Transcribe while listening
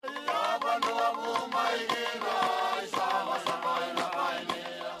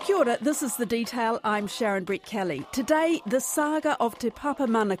Kia ora, this is The Detail. I'm Sharon Brett Kelly. Today, the saga of Te Papa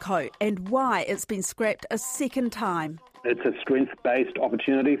Manukau and why it's been scrapped a second time. It's a strength-based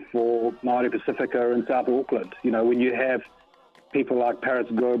opportunity for Māori Pacifica in South Auckland. You know, when you have people like Paris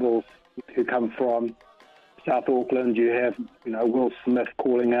Goebbels who come from South Auckland, you have, Will Smith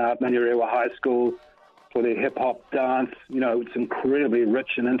calling out Manurewa High School for their hip-hop dance. It's incredibly rich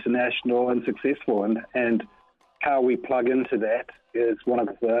and international and successful, and how we plug into that is one of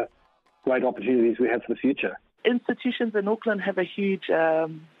the great opportunities we have for the future. Institutions in Auckland have a huge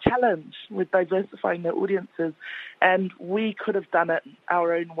challenge with diversifying their audiences, and we could have done it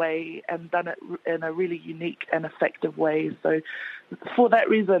our own way and done it in a really unique and effective way. So for that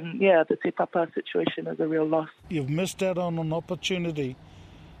reason, the Te Papa situation is a real loss. You've missed out on an opportunity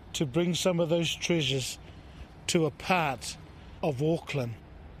to bring some of those treasures to a part of Auckland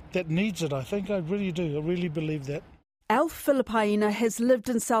that needs it, I think. I really do. I really believe that. Alf Filipaina has lived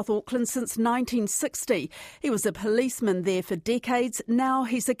in South Auckland since 1960. He was a policeman there for decades. Now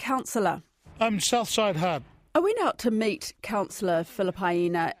he's a councillor. I'm Southside Hard. I went out to meet Councillor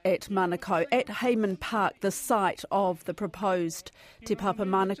Filipaina at Manukau, at Hayman Park, the site of the proposed Te Papa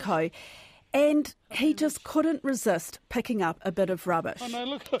Manukau, and he just couldn't resist picking up a bit of rubbish. Oh no,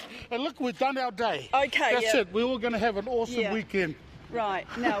 look, we've done our day. Okay, That's it. We're all going to have an awesome weekend. Right,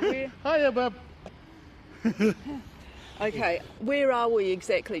 now we're... Hiya, bub. Okay, where are we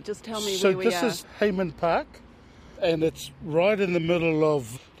exactly? Just tell me where we are. So this is Hayman Park, and it's right in the middle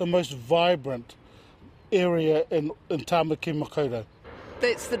of the most vibrant area in Tāmaki Makaurau.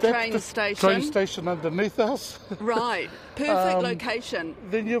 That's the train station? Train station underneath us. Right, perfect location.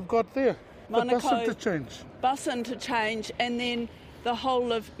 Then you've got there, Manukau, the bus interchange. Bus interchange, and then the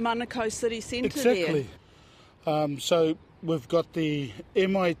whole of Manukau city centre there. Exactly. So we've got the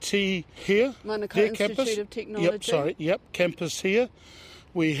MIT here, Manukau their Institute campus. of Technology. Campus here.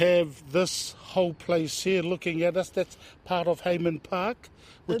 We have this whole place here looking at us. That's part of Hayman Park,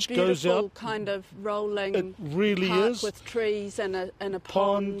 which goes out. The beautiful kind of rolling it really park is. with trees and a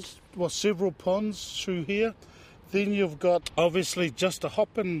pond. Several ponds through here. Then you've got obviously just a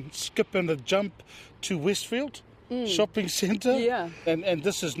hop and skip and a jump to Westfield shopping centre. Yeah. And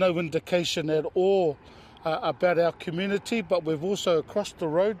this is no indication at all about our community, but we've also across the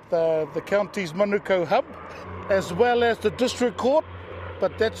road the county's Manukau hub, as well as the district court,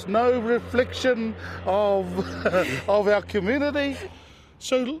 but that's no reflection of of our community.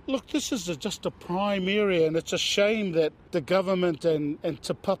 So look, this is just a prime area, and it's a shame that the government and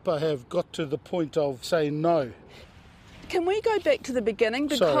Te Papa have got to the point of saying no. Can we go back to the beginning?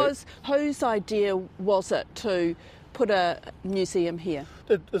 Because whose idea was it to put a museum here?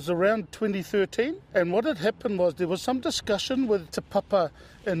 It was around 2013, and what had happened was there was some discussion with Te Papa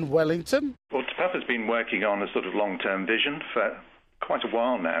in Wellington. Well, Te Papa's been working on a sort of long-term vision for quite a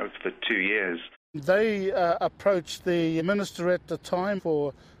while now, for 2 years. They approached the minister at the time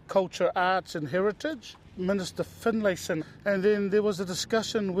for Culture, Arts and Heritage, Minister Finlayson, and then there was a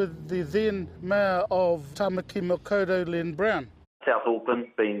discussion with the then Mayor of Tāmaki Makaurau, Len Brown. South Auckland,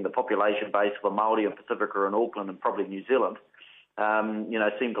 being the population base for Māori and Pacifica in Auckland and probably New Zealand,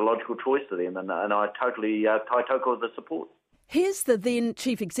 seemed a logical choice to them, and I totally taitoko the support. Here's the then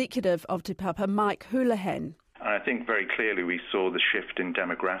Chief Executive of Te Papa, Mike Houlihan. I think very clearly we saw the shift in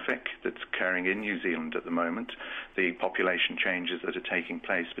demographic that's occurring in New Zealand at the moment, the population changes that are taking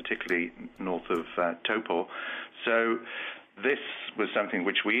place, particularly north of Taupo. So this was something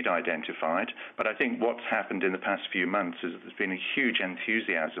which we'd identified, but I think what's happened in the past few months is that there's been a huge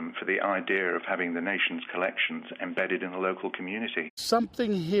enthusiasm for the idea of having the nation's collections embedded in a local community.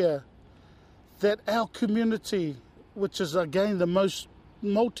 Something here that our community, which is again the most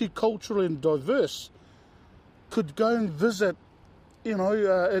multicultural and diverse, could go and visit.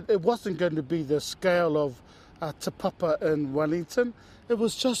 It wasn't going to be the scale of Te Papa in Wellington. It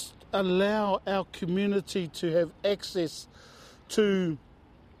was just allow our community to have access to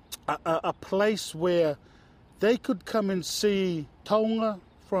a place where they could come and see taonga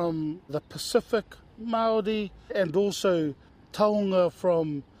from the Pacific, Māori, and also taonga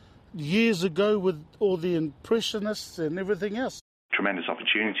from years ago with all the impressionists and everything else. Tremendous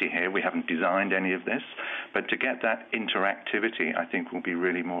opportunity here. We haven't designed any of this, but to get that interactivity, I think, will be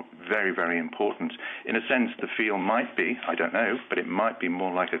really very, very important. In a sense, the feel might be, I don't know, but it might be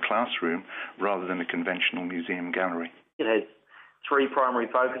more like a classroom rather than a conventional museum gallery. It has 3 primary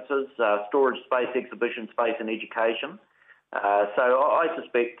focuses, storage space, exhibition space and education. So I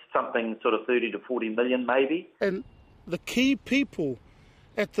suspect something sort of 30 to 40 million maybe. And the key people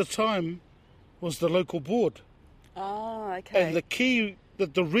at the time was the local board. Oh, okay.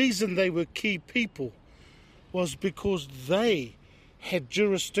 And the reason they were key people was because they had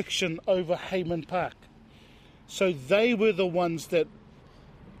jurisdiction over Hayman Park. So they were the ones that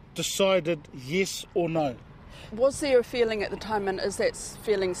decided yes or no. Was there a feeling at the time, and is that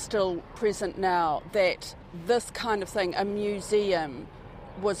feeling still present now, that this kind of thing, a museum,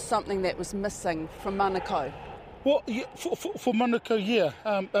 was something that was missing from Manukau? Well, yeah, for Manukau, yeah,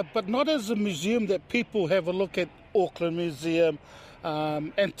 but not as a museum that people have a look at Auckland Museum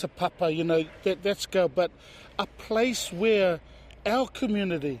and Te Papa, that's go, but a place where our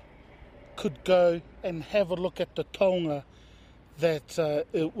community could go and have a look at the taonga that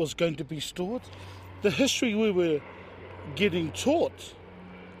it was going to be stored. The history we were getting taught,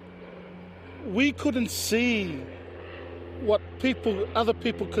 we couldn't see what other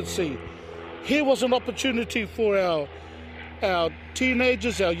people could see. Here was an opportunity for our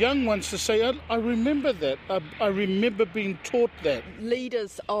teenagers, our young ones to say, I remember that. I remember being taught that.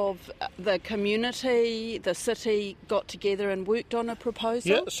 Leaders of the community, the city, got together and worked on a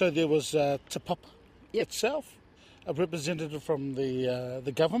proposal? Yeah, so there was Te Papa itself, a representative from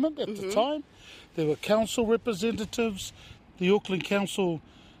the government at the time. There were council representatives, the Auckland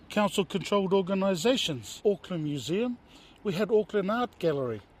council-controlled organisations, Auckland Museum. We had Auckland Art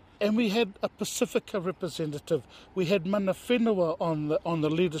Gallery, and we had a Pacifica representative. We had Mana Whenua on the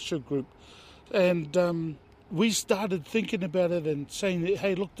leadership group, and we started thinking about it and saying,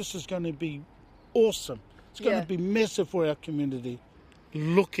 hey, look, this is going to be awesome. It's going to be massive for our community.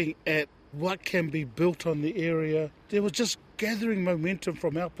 Looking at what can be built on the area, there was just gathering momentum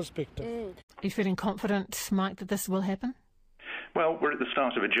from our perspective. Are you feeling confident, Mike, that this will happen? Well, we're at the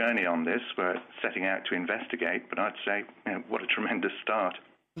start of a journey on this. We're setting out to investigate, but I'd say, what a tremendous start.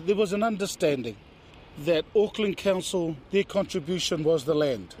 There was an understanding that Auckland Council, their contribution was the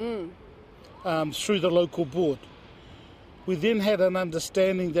land through the local board. We then had an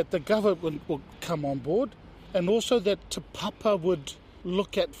understanding that the government would come on board, and also that Te Papa would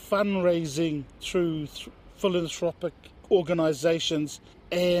look at fundraising through philanthropic organisations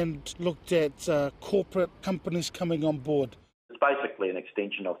and looked at corporate companies coming on board. It's basically an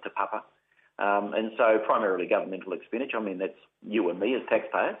extension of Te Papa, and so primarily governmental expenditure. I mean, that's you and me as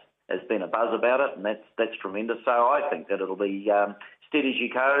taxpayers. There's been a buzz about it, and that's tremendous. So I think that it'll be steady as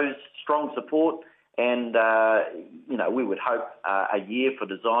she goes, strong support, and we would hope a year for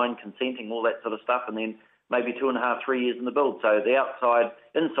design, consenting, all that sort of stuff, and then maybe 2.5, 3 years in the build. So the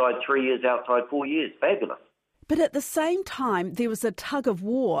inside 3 years, outside 4 years. Fabulous. But at the same time, there was a tug of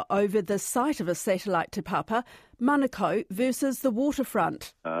war over the site of a satellite Te Papa, Manukau versus the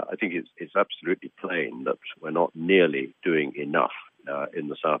waterfront. I think it's absolutely plain that we're not nearly doing enough in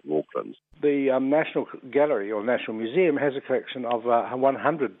the south of Auckland. The National Gallery or National Museum has a collection of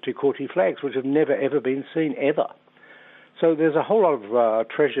 100 Te Kooti flags, which have never, ever been seen, ever. So there's a whole lot of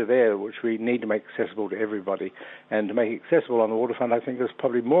treasure there which we need to make accessible to everybody. And to make it accessible on the waterfront, I think is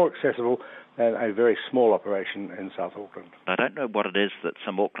probably more accessible than a very small operation in South Auckland. I don't know what it is that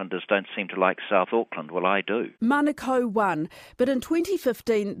some Aucklanders don't seem to like South Auckland. Well, I do. Manukau won, but in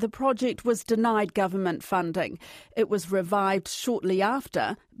 2015 the project was denied government funding. It was revived shortly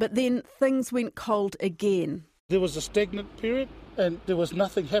after, but then things went cold again. There was a stagnant period and there was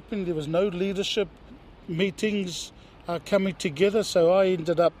nothing happening. There was no leadership meetings coming together, so I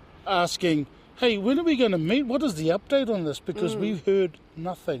ended up asking, hey, when are we going to meet? What is the update on this? Because we've heard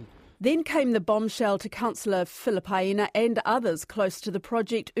nothing. Then came the bombshell to Councillor Filipaina and others close to the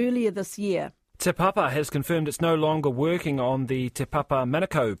project earlier this year. Te Papa has confirmed it's no longer working on the Te Papa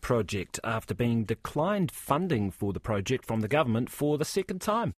Manukau project after being declined funding for the project from the government for the second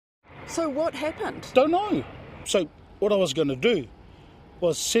time. So what happened? Don't know. So what I was going to do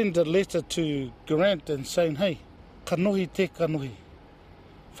was send a letter to Grant and saying, hey, kanohi te kanohi,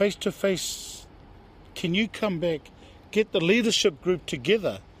 face to face, can you come back, get the leadership group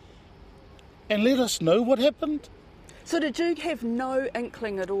together and let us know what happened? So did you have no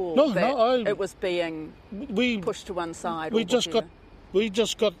inkling at all it was being pushed to one side? We just got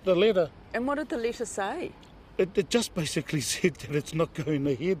the letter. And what did the letter say? It just basically said that it's not going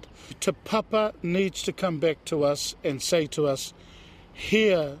ahead. Te Papa needs to come back to us and say to us,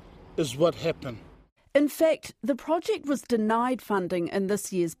 here is what happened. In fact, the project was denied funding in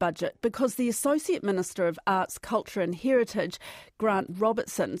this year's budget because the Associate Minister of Arts, Culture and Heritage, Grant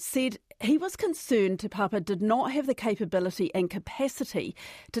Robertson, said he was concerned Te Papa did not have the capability and capacity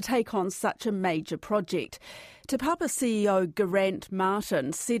to take on such a major project. Te Papa CEO Geraint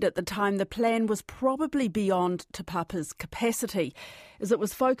Martin said at the time the plan was probably beyond Te Papa's capacity, as it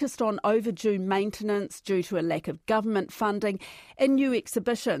was focused on overdue maintenance due to a lack of government funding and new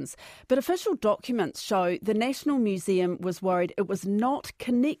exhibitions. But official documents show the National Museum was worried it was not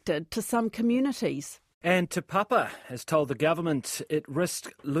connected to some communities. And Te Papa has told the government it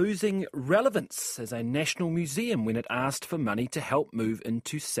risked losing relevance as a national museum when it asked for money to help move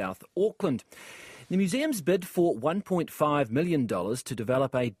into South Auckland. The museum's bid for $1.5 million to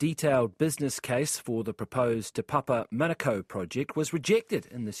develop a detailed business case for the proposed Te Papa Manukau project was rejected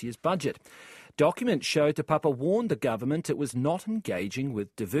in this year's budget. Documents show Te Papa warned the government it was not engaging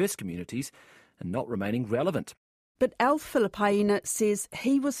with diverse communities and not remaining relevant. But Alf Filipaina says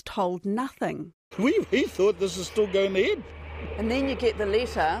he was told nothing. He thought this is still going ahead. And then you get the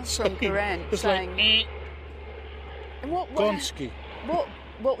letter from Garant saying... Like, and what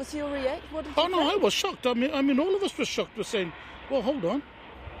was your reaction? What did you think? I was shocked. I mean, all of us were shocked. We're saying, well, hold on.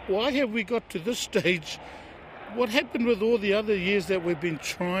 Why have we got to this stage? What happened with all the other years that we've been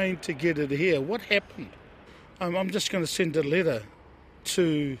trying to get it here? What happened? I'm just going to send a letter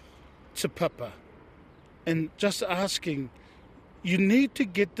to Te Papa and just asking, you need to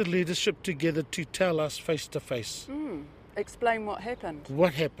get the leadership together to tell us face to face. Explain what happened.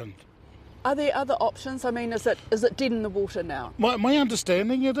 What happened? Are there other options? I mean, is it dead in the water now? My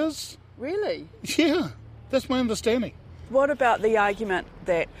understanding it is. Really? Yeah, that's my understanding. What about the argument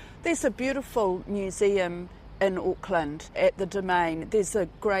that there's a beautiful museum in Auckland at the Domain, there's a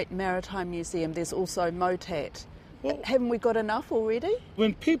great maritime museum, there's also Motat. Well, haven't we got enough already?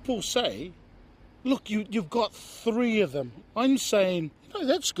 When people say, look, you've got 3 of them, I'm saying,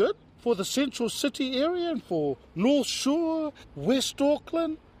 that's good for the central city area and for North Shore, West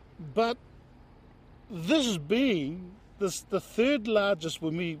Auckland, but this being the 3rd largest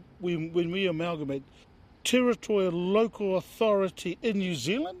when we amalgamate territorial local authority in New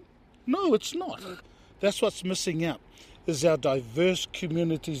Zealand? No, it's not. That's what's missing out, is our diverse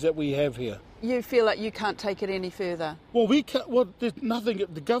communities that we have here. You feel like you can't take it any further? Well, we can't. Well, there's nothing.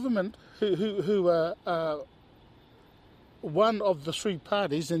 The government, who are one of the 3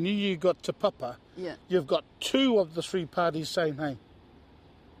 parties, and you got Te Papa. Yeah. You've got 2 of the 3 parties saying, "Hey,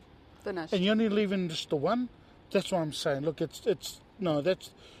 finished." And you're only leaving just the one. That's what I'm saying. Look, that's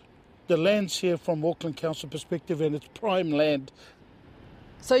the land's here from Auckland Council perspective, and it's prime land.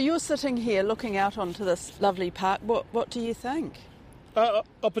 So you're sitting here looking out onto this lovely park. What do you think?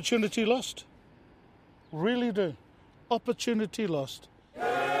 Opportunity lost. Really do. Opportunity lost.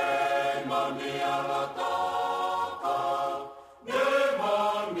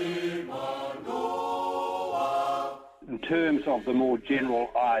 In terms of the more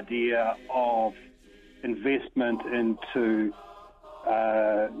general idea of investment into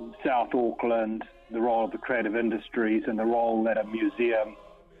South Auckland, the role of the creative industries and the role that a museum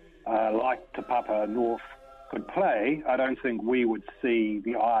like Te Papa North could play, I don't think we would see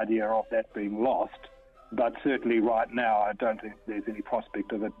the idea of that being lost. But certainly right now, I don't think there's any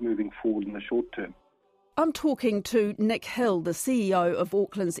prospect of it moving forward in the short term. I'm talking to Nick Hill, the CEO of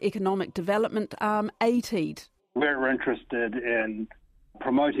Auckland's economic development arm, ATED. We're interested in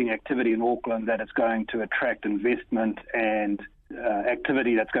promoting activity in Auckland that is going to attract investment and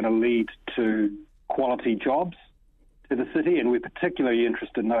activity that's going to lead to quality jobs to the city, and we're particularly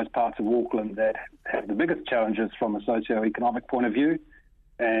interested in those parts of Auckland that have the biggest challenges from a socio-economic point of view,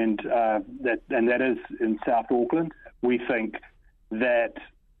 and that is in South Auckland. We think that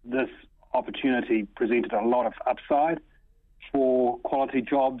this opportunity presented a lot of upside for quality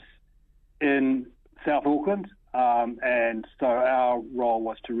jobs in South Auckland, and so our role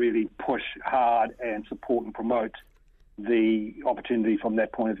was to really push hard and support and promote the opportunity from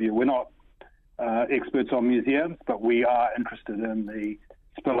that point of view. We're not experts on museums, but we are interested in the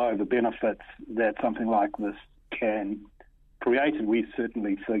spillover benefits that something like this can create, and we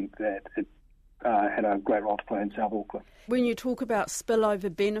certainly think that it had a great role to play in South Auckland. When you talk about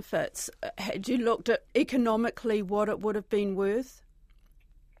spillover benefits, had you looked at economically what it would have been worth?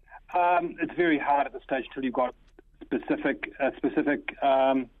 It's very hard at this stage till you've got specific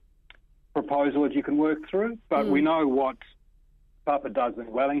proposal that you can work through, but we know what Papa does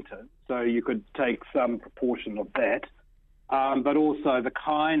in Wellington, so you could take some proportion of that, but also the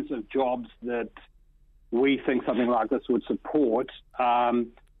kinds of jobs that we think something like this would support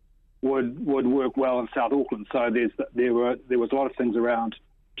would work well in South Auckland. So there was a lot of things around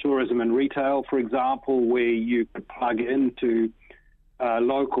tourism and retail, for example, where you could plug into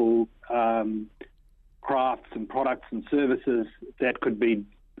local crafts and products and services that could be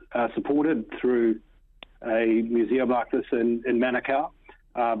supported through a museum like this in Manukau,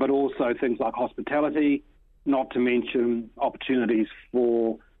 but also things like hospitality, not to mention opportunities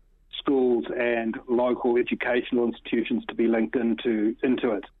for schools and local educational institutions to be linked into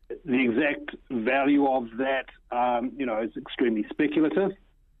it. The exact value of that, is extremely speculative,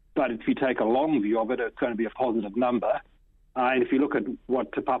 but if you take a long view of it, it's going to be a positive number. And if you look at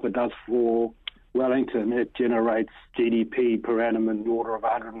what Te Papa does for Wellington, it generates GDP per annum in the order of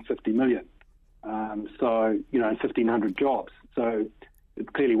 150 million. And 1,500 jobs. So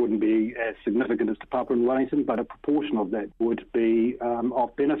it clearly wouldn't be as significant as Te Papa and Wellington, but a proportion of that would be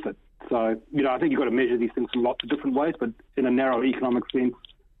of benefit. So, I think you've got to measure these things in lots of different ways, but in a narrow economic sense,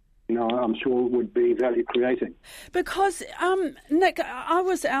 I'm sure it would be value creating. Because, Nick, I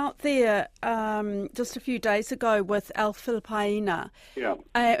was out there just a few days ago with Al Filipaina. Yeah.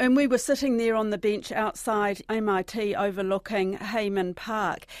 And we were sitting there on the bench outside MIT overlooking Hayman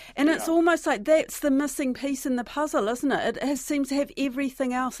Park. And it's almost like that's the missing piece in the puzzle, isn't it? It seems to have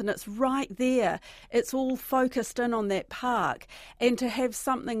everything else and it's right there. It's all focused in on that park. And to have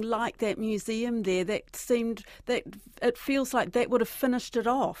something like that museum there, that it feels like that would have finished it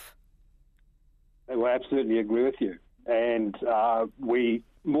off. Well, I absolutely agree with you. And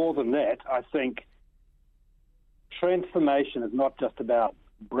more than that, I think transformation is not just about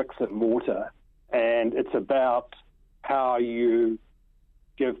bricks and mortar, and it's about how you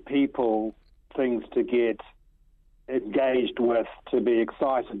give people things to get engaged with, to be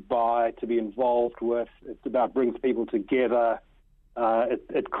excited by, to be involved with. It's about brings people together.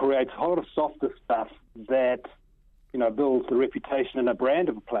 It creates a whole lot of softer stuff that, builds the reputation and a brand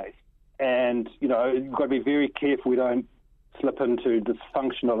of a place. And, you've got to be very careful we don't slip into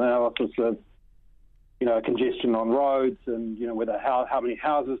dysfunctional analysis of, congestion on roads and, whether how many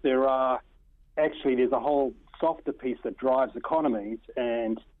houses there are. Actually, there's a whole softer piece that drives economies.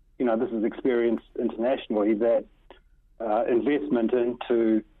 And, this is experienced internationally that investment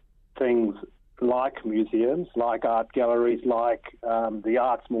into things like museums, like art galleries, like the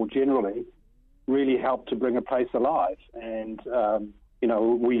arts more generally, really help to bring a place alive. And,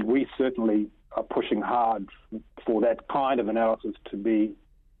 we certainly are pushing hard for that kind of analysis to be,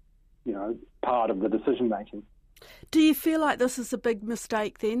 part of the decision-making. Do you feel like this is a big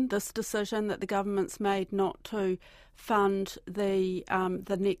mistake then, this decision that the government's made not to fund the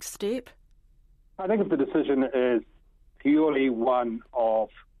next step? I think if the decision is purely one of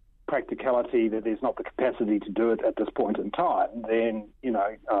practicality, that there's not the capacity to do it at this point in time, then,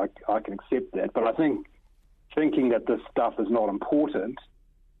 I can accept that. But I think thinking that this stuff is not important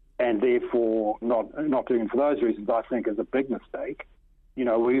and therefore not doing it for those reasons, I think is a big mistake.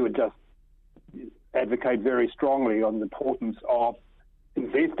 We would just advocate very strongly on the importance of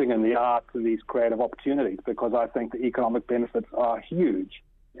investing in the arts and these creative opportunities, because I think the economic benefits are huge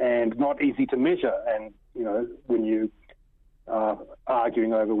and not easy to measure. And, when you are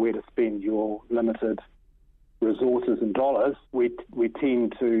arguing over where to spend your limited resources and dollars, we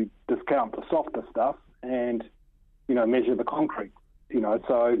tend to discount the softer stuff and, measure the concrete.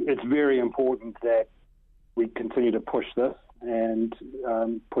 So it's very important that we continue to push this and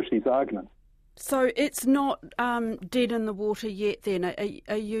push these arguments. So it's not dead in the water yet then?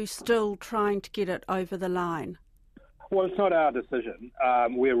 Are you still trying to get it over the line? Well, it's not our decision.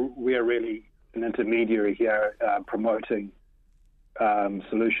 We're really an intermediary here promoting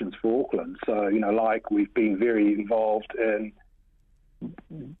solutions for Auckland. So, we've been very involved in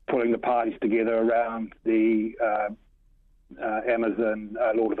pulling the parties together around the Amazon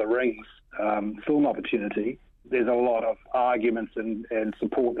Lord of the Rings film opportunity. There's a lot of arguments and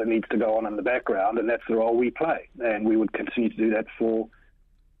support that needs to go on in the background, and that's the role we play. And we would continue to do that for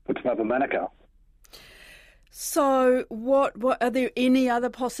Te Papa Manukau. So what are there any other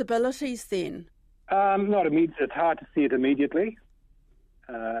possibilities then? Not immediate. It's hard to see it immediately.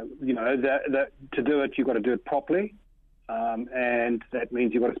 To do it, you've got to do it properly, and that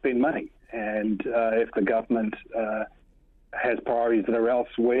means you've got to spend money. And if the government has priorities that are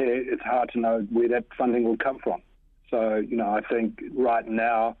elsewhere, it's hard to know where that funding will come from. So, I think right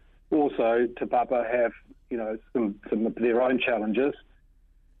now also Te Papa have, some of their own challenges,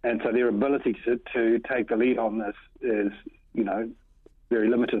 and so their ability to take the lead on this is, very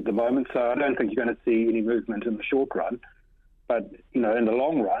limited at the moment. So I don't think you're going to see any movement in the short run. But, in the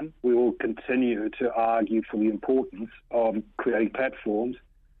long run, we will continue to argue for the importance of creating platforms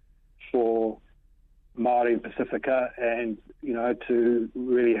for Māori and Pacifica and, to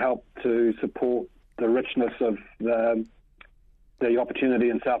really help to support the richness of the opportunity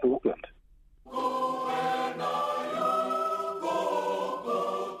in South Auckland.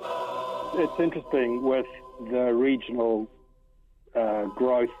 It's interesting with the regional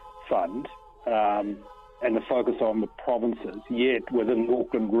growth fund and the focus on the provinces, yet within the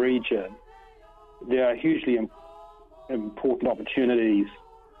Auckland region, there are hugely important opportunities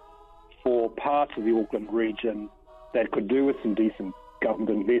for parts of the Auckland region that could do with some decent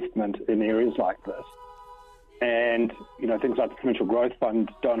government investment in areas like this. And, things like the Provincial Growth Fund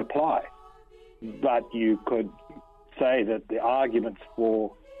don't apply. But you could say that the arguments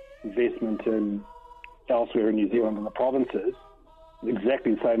for investment in elsewhere in New Zealand and the provinces,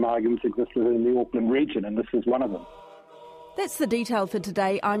 exactly the same arguments exist within the Auckland region, and this is one of them. That's the detail for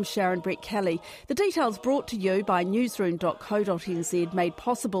today. I'm Sharon Brett-Kelly. The details brought to you by newsroom.co.nz, made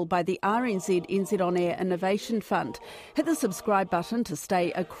possible by the RNZ NZ On Air Innovation Fund. Hit the subscribe button to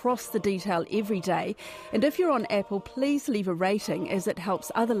stay across the detail every day. And if you're on Apple, please leave a rating as it helps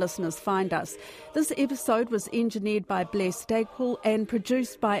other listeners find us. This episode was engineered by Blair Stagpool and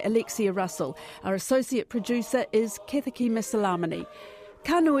produced by Alexia Russell. Our associate producer is Kethiki Misalamani.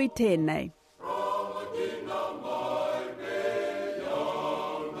 Ka nui tēnei.